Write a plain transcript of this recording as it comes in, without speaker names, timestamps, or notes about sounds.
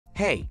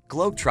Hey,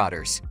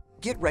 Globetrotters!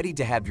 Get ready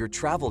to have your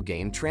travel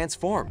game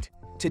transformed.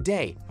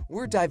 Today,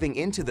 we're diving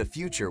into the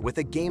future with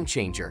a game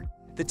changer,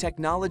 the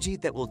technology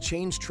that will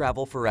change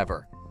travel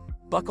forever.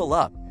 Buckle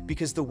up,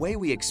 because the way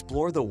we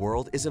explore the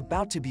world is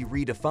about to be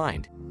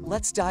redefined.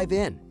 Let's dive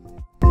in.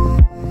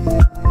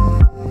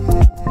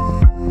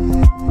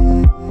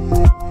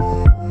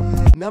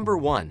 Number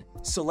 1.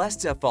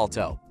 Céleste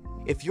Zephalto.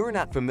 If you're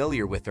not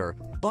familiar with her,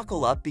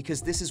 buckle up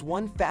because this is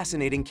one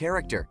fascinating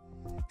character.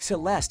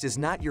 Céleste is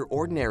not your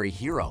ordinary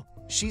hero.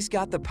 She's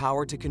got the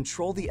power to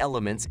control the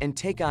elements and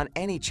take on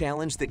any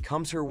challenge that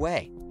comes her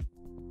way.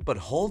 But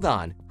hold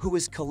on, who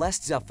is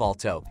Céleste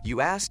Zephalto, you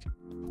ask?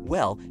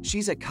 Well,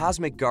 she's a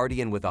cosmic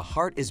guardian with a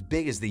heart as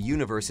big as the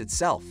universe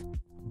itself.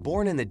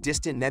 Born in the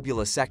distant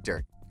nebula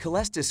sector,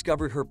 Céleste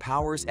discovered her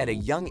powers at a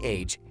young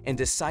age and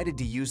decided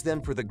to use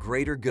them for the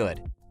greater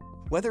good.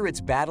 Whether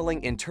it's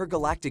battling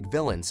intergalactic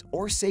villains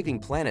or saving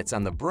planets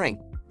on the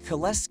brink,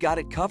 Céleste's got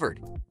it covered.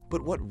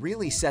 But what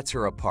really sets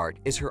her apart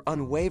is her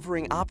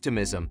unwavering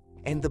optimism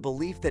and the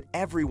belief that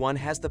everyone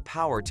has the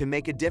power to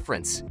make a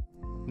difference.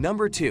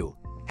 Number 2.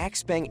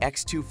 XPeng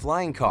X2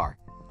 flying car.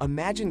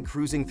 Imagine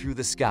cruising through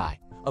the sky,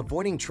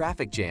 avoiding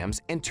traffic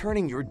jams, and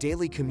turning your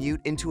daily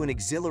commute into an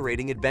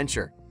exhilarating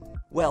adventure.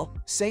 Well,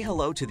 say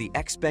hello to the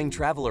XPeng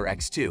Traveler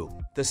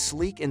X2, the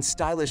sleek and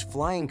stylish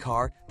flying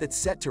car that's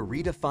set to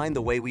redefine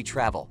the way we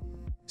travel.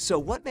 So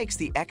what makes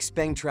the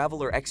XPeng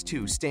Traveler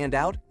X2 stand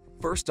out?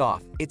 First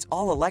off, it's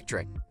all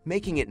electric,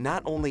 making it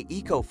not only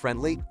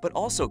eco-friendly but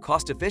also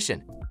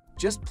cost-efficient.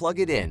 Just plug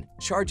it in,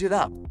 charge it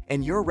up,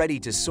 and you're ready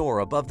to soar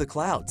above the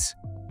clouds.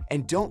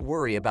 And don't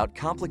worry about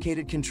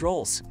complicated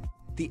controls.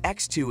 The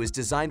X2 is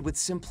designed with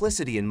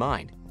simplicity in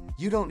mind.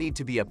 You don't need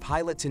to be a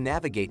pilot to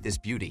navigate this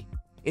beauty.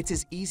 It's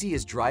as easy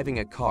as driving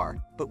a car,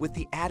 but with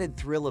the added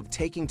thrill of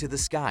taking to the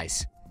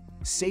skies.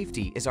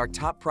 Safety is our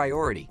top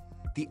priority.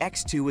 The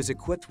X2 is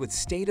equipped with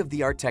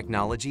state-of-the-art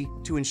technology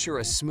to ensure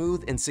a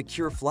smooth and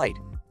secure flight.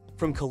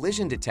 From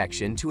collision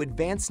detection to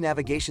advanced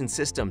navigation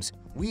systems,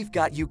 we've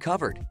got you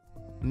covered.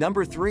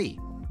 Number 3.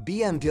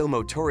 BMW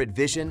Motorrad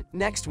Vision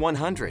Next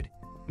 100.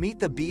 Meet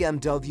the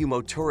BMW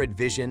Motorrad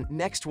Vision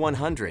Next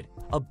 100,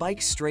 a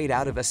bike straight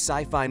out of a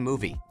sci-fi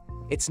movie.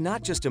 It's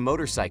not just a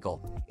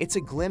motorcycle, it's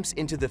a glimpse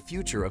into the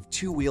future of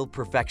two-wheeled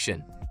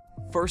perfection.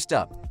 First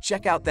up,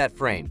 check out that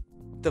frame.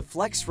 The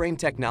flex frame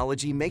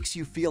technology makes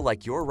you feel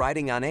like you're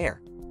riding on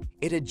air.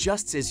 It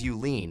adjusts as you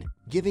lean,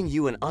 giving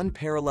you an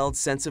unparalleled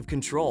sense of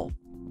control.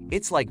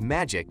 It's like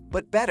magic,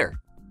 but better.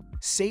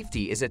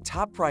 Safety is a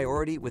top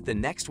priority with the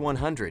Next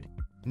 100.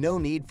 No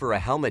need for a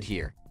helmet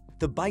here.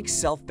 The bike's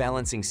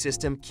self-balancing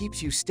system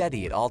keeps you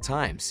steady at all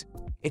times.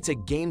 It's a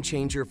game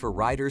changer for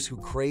riders who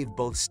crave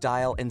both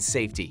style and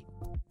safety.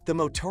 The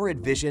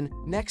Motorrad Vision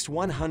Next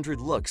 100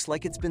 looks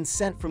like it's been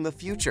sent from the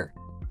future.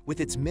 With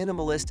its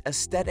minimalist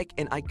aesthetic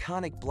and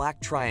iconic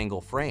black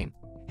triangle frame,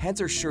 heads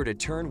are sure to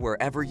turn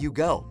wherever you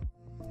go.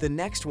 The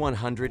Next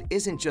 100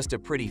 isn't just a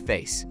pretty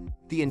face.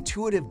 The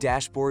intuitive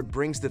dashboard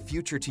brings the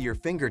future to your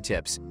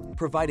fingertips,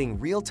 providing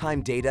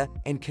real-time data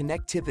and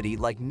connectivity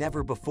like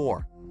never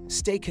before.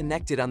 Stay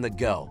connected on the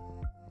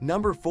go.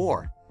 Number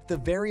 4. The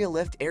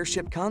Varialift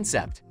Airship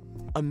concept.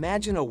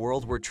 Imagine a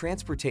world where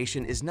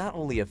transportation is not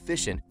only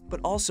efficient,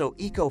 but also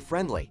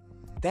eco-friendly.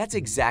 That's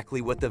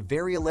exactly what the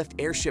Varialift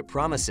Airship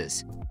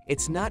promises.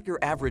 It's not your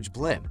average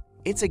blimp,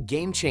 it's a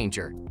game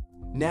changer.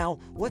 Now,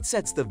 what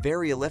sets the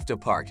Varialift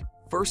apart?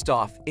 First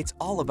off, it's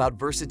all about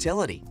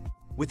versatility.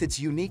 With its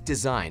unique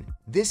design,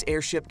 this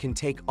airship can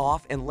take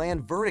off and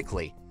land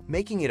vertically,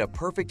 making it a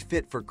perfect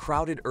fit for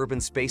crowded urban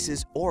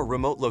spaces or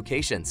remote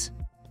locations.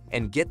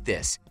 And get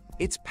this,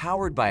 it's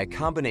powered by a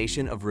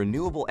combination of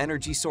renewable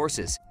energy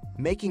sources,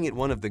 making it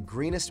one of the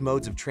greenest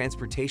modes of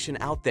transportation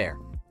out there.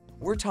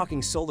 We're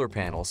talking solar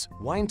panels,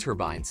 wind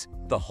turbines,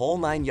 the whole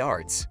 9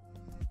 yards.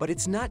 But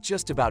it's not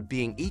just about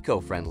being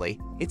eco-friendly,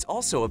 it's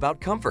also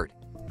about comfort.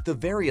 The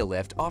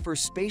Varialift offers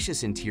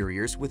spacious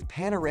interiors with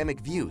panoramic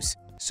views,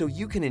 so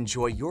you can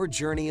enjoy your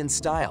journey in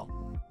style.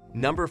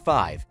 Number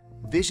 5.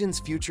 Vision's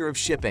future of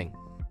shipping.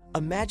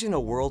 Imagine a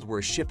world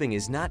where shipping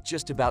is not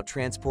just about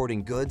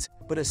transporting goods,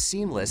 but a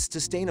seamless,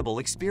 sustainable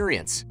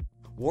experience.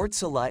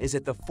 Wärtsilä is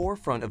at the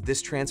forefront of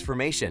this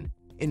transformation,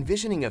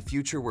 envisioning a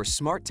future where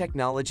smart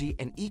technology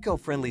and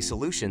eco-friendly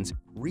solutions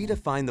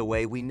redefine the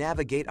way we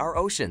navigate our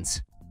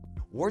oceans.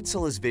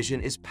 Wärtsilä's vision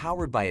is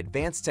powered by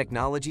advanced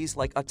technologies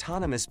like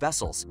autonomous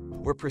vessels,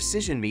 where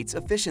precision meets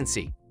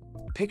efficiency.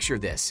 Picture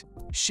this: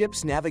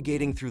 ships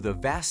navigating through the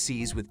vast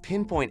seas with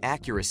pinpoint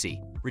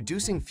accuracy,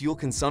 reducing fuel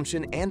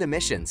consumption and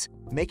emissions,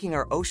 making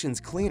our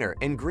oceans cleaner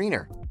and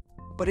greener.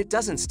 But it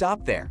doesn't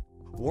stop there.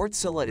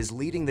 Wärtsilä is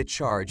leading the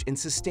charge in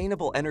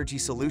sustainable energy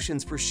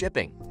solutions for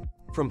shipping.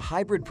 From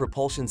hybrid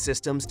propulsion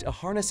systems to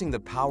harnessing the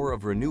power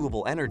of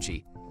renewable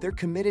energy, they're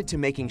committed to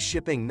making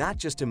shipping not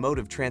just a mode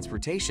of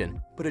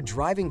transportation, but a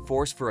driving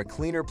force for a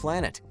cleaner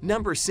planet.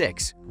 Number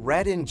 6.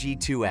 Radinn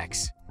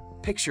G2X.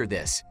 Picture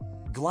this: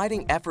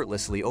 gliding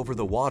effortlessly over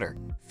the water,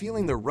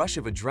 feeling the rush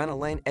of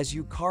adrenaline as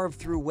you carve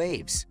through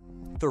waves.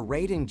 The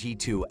Radinn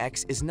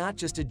G2X is not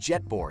just a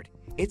jet board,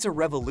 It's a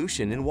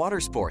revolution in water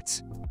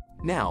sports.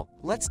 Now,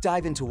 let's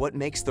dive into what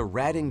makes the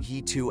Radinn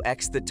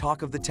G2X the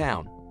talk of the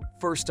town.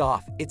 First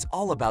off, it's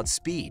all about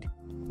speed.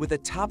 With a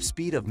top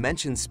speed of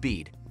mentioned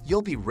speed,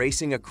 you'll be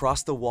racing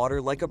across the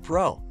water like a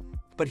pro.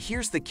 But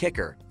here's the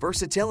kicker: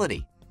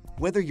 versatility.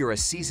 Whether you're a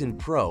seasoned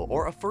pro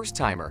or a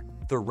first-timer,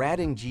 the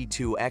Radinn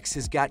G2X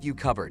has got you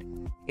covered.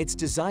 It's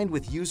designed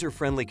with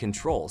user-friendly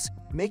controls,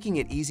 making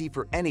it easy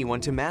for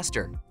anyone to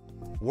master.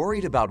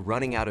 Worried about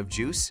running out of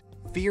juice?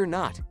 Fear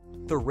not.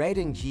 The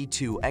Radinn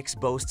G2X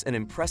boasts an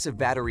impressive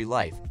battery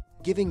life,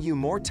 giving you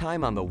more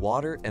time on the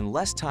water and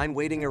less time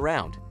waiting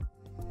around.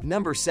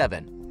 Number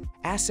 7.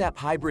 ASAP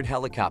Hybrid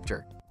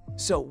Helicopter.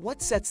 So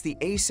what sets the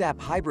ASAP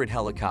Hybrid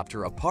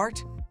Helicopter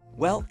apart?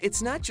 Well,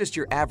 it's not just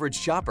your average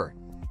chopper.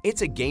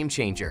 It's a game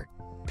changer.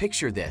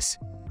 Picture this: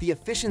 the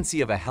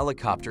efficiency of a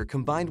helicopter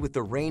combined with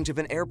the range of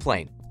an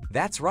airplane.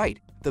 That's right,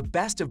 the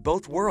best of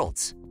both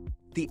worlds.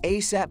 The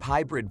ASAP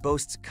Hybrid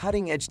boasts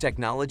cutting-edge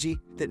technology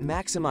that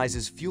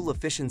maximizes fuel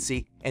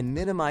efficiency and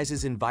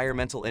minimizes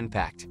environmental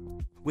impact.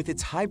 With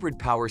its hybrid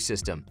power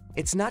system,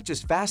 it's not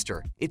just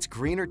faster, it's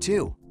greener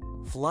too.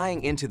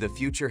 Flying into the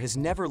future has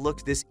never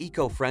looked this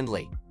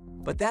eco-friendly.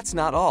 But that's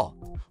not all.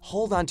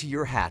 Hold on to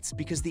your hats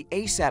because the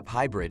ASAP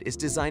Hybrid is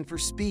designed for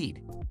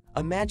speed.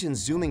 Imagine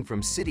zooming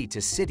from city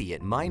to city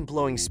at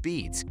mind-blowing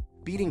speeds,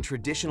 beating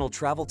traditional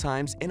travel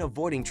times and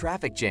avoiding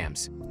traffic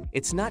jams.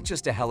 It's not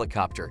just a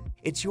helicopter,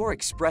 it's your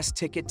express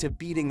ticket to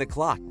beating the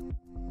clock.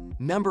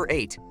 Number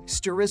 8.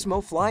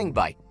 Xturismo Flying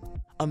Bike.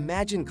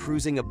 Imagine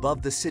cruising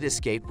above the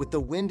cityscape with the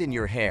wind in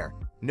your hair.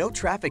 No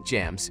traffic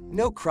jams,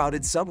 no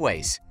crowded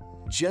subways.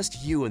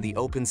 Just you in the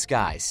open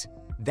skies.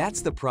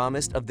 That's the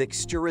promise of the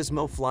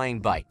Xturismo Flying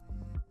Bike.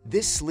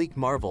 This sleek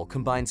marvel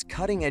combines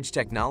cutting-edge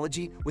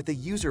technology with a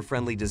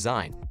user-friendly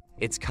design.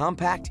 It's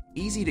compact,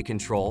 easy to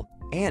control,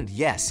 and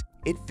yes,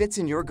 it fits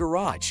in your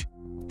garage.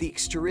 The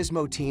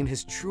Xturismo team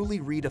has truly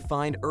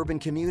redefined urban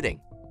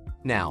commuting.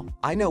 Now,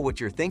 I know what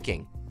you're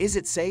thinking. Is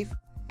it safe?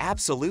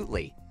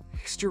 Absolutely.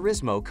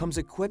 Xturismo comes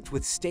equipped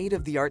with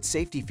state-of-the-art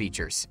safety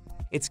features.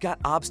 It's got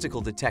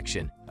obstacle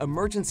detection,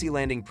 emergency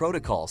landing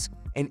protocols,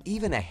 and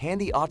even a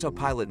handy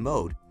autopilot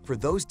mode for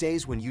those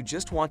days when you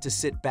just want to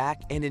sit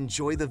back and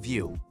enjoy the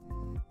view.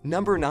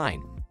 Number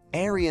 9.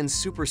 Aerion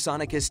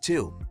Supersonic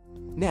S2.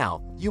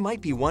 Now, you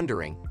might be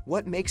wondering,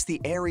 what makes the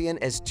Aerion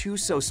S2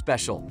 so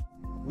special?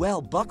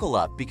 Well, buckle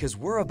up because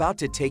we're about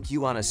to take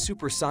you on a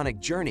supersonic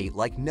journey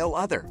like no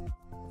other.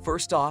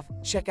 First off,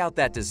 check out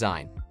that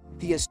design.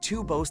 The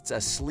S2 boasts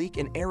a sleek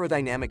and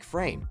aerodynamic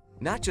frame,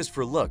 not just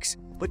for looks,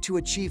 but to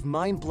achieve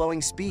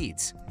mind-blowing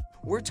speeds.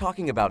 We're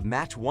talking about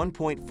Mach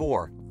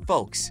 1.4,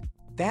 folks.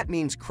 That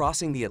means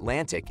crossing the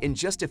Atlantic in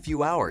just a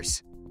few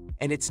hours.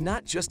 And it's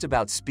not just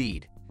about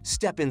speed.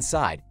 Step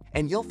inside,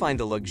 and you'll find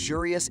a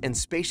luxurious and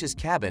spacious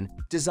cabin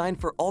designed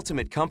for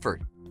ultimate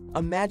comfort.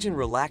 Imagine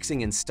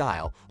relaxing in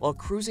style while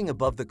cruising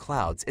above the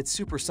clouds at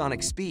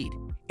supersonic speed.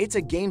 It's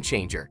a game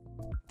changer.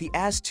 The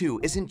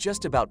S2 isn't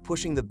just about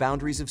pushing the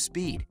boundaries of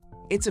speed.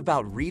 It's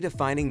about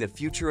redefining the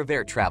future of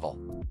air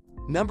travel.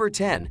 Number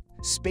 10.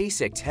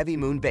 Spacex Heavy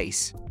Moon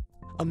Base.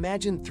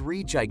 Imagine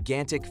 3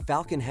 gigantic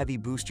Falcon Heavy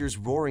boosters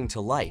roaring to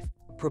life,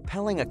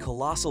 propelling a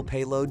colossal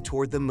payload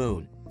toward the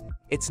moon.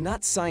 It's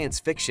not science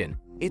fiction.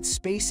 It's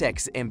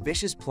SpaceX's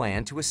ambitious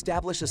plan to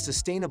establish a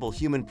sustainable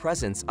human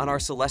presence on our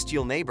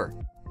celestial neighbor.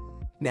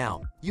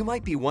 Now, you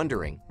might be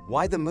wondering,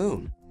 why the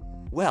moon?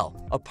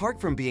 Well, apart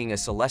from being a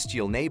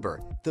celestial neighbor,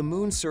 the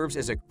moon serves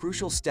as a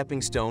crucial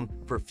stepping stone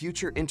for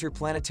future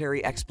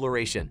interplanetary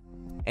exploration.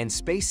 And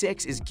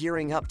SpaceX is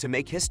gearing up to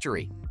make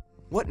history.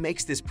 What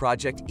makes this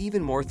project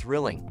even more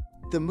thrilling?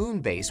 The moon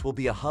base will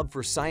be a hub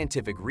for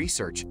scientific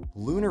research,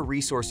 lunar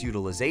resource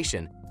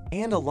utilization,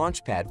 and a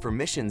launchpad for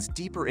missions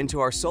deeper into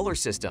our solar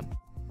system.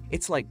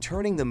 It's like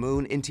turning the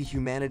moon into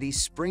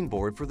humanity's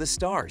springboard for the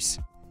stars.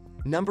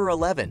 Number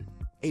 11.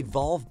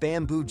 Evolve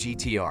Bamboo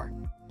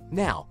GTR.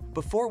 Now,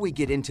 before we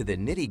get into the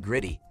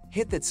nitty-gritty,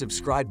 hit that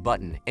subscribe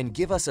button and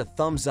give us a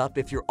thumbs up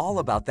if you're all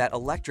about that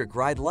electric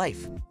ride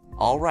life.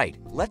 Alright,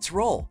 let's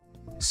roll!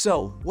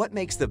 So, what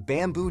makes the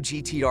Bamboo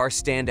GTR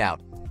stand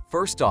out?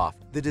 First off,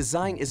 the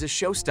design is a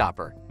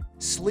showstopper.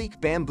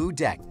 Sleek bamboo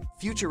deck,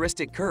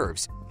 futuristic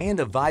curves, and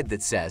a vibe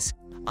that says,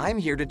 "I'm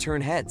here to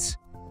turn heads."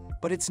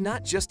 But it's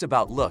not just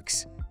about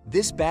looks.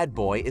 This bad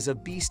boy is a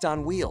beast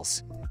on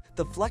wheels.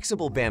 The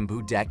flexible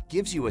bamboo deck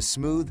gives you a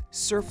smooth,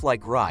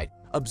 surf-like ride,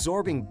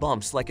 absorbing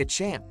bumps like a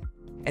champ.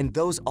 And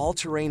those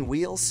all-terrain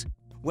wheels?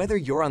 Whether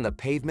you're on the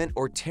pavement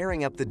or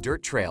tearing up the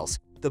dirt trails,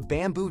 the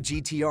Bamboo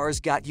GTR's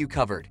got you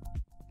covered.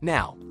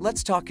 Now,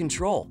 let's talk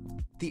control.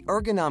 The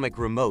ergonomic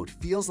remote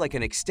feels like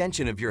an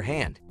extension of your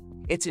hand.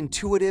 It's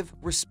intuitive,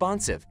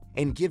 responsive,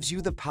 and gives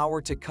you the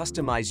power to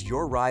customize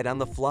your ride on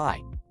the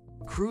fly.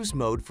 Cruise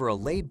mode for a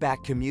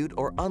laid-back commute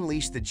or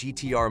unleash the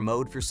GTR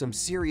mode for some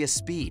serious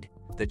speed.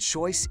 The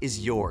choice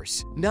is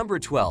yours. Number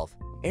 12.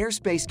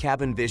 Airspace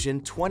Cabin Vision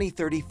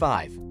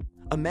 2035.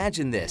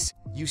 Imagine this.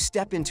 You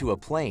step into a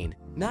plane,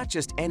 not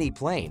just any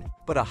plane,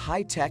 but a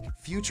high-tech,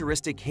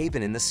 futuristic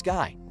haven in the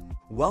sky.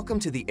 Welcome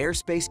to the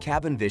Airspace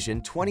Cabin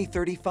Vision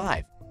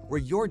 2035, where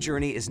your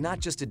journey is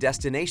not just a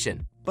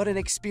destination, but an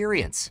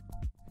experience.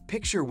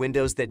 Picture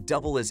windows that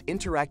double as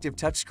interactive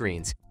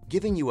touchscreens,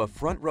 giving you a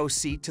front-row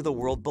seat to the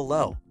world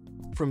below.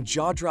 From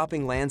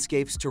jaw-dropping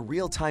landscapes to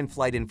real-time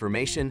flight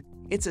information,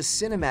 it's a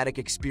cinematic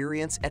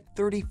experience at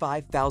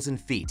 35,000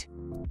 feet.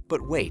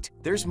 But wait,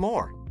 there's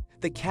more.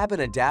 The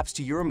cabin adapts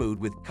to your mood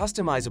with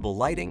customizable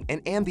lighting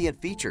and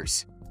ambient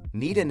features.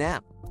 Need a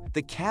nap?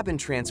 The cabin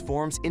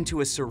transforms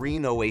into a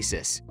serene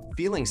oasis.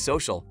 Feeling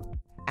social?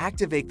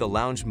 Activate the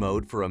lounge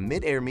mode for a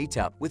mid-air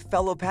meetup with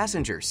fellow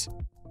passengers.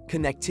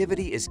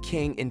 Connectivity is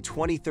king in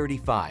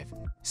 2035.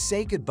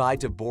 Say goodbye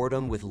to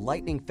boredom with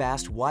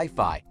lightning-fast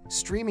Wi-Fi,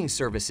 streaming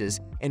services,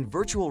 and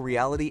virtual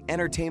reality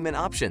entertainment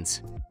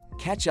options.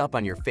 Catch up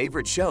on your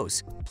favorite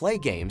shows, play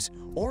games,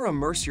 or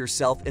immerse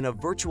yourself in a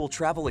virtual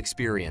travel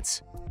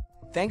experience.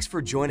 Thanks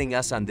for joining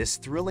us on this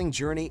thrilling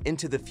journey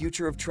into the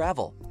future of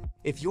travel.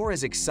 If you're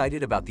as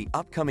excited about the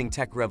upcoming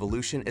tech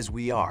revolution as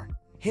we are,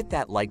 hit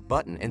that like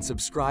button and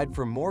subscribe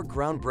for more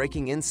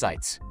groundbreaking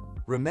insights.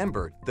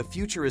 Remember, the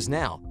future is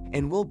now,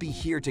 and we'll be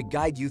here to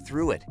guide you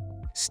through it.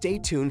 Stay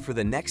tuned for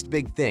the next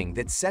big thing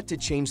that's set to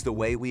change the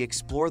way we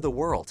explore the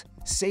world.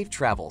 Safe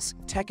travels,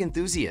 tech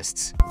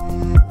enthusiasts!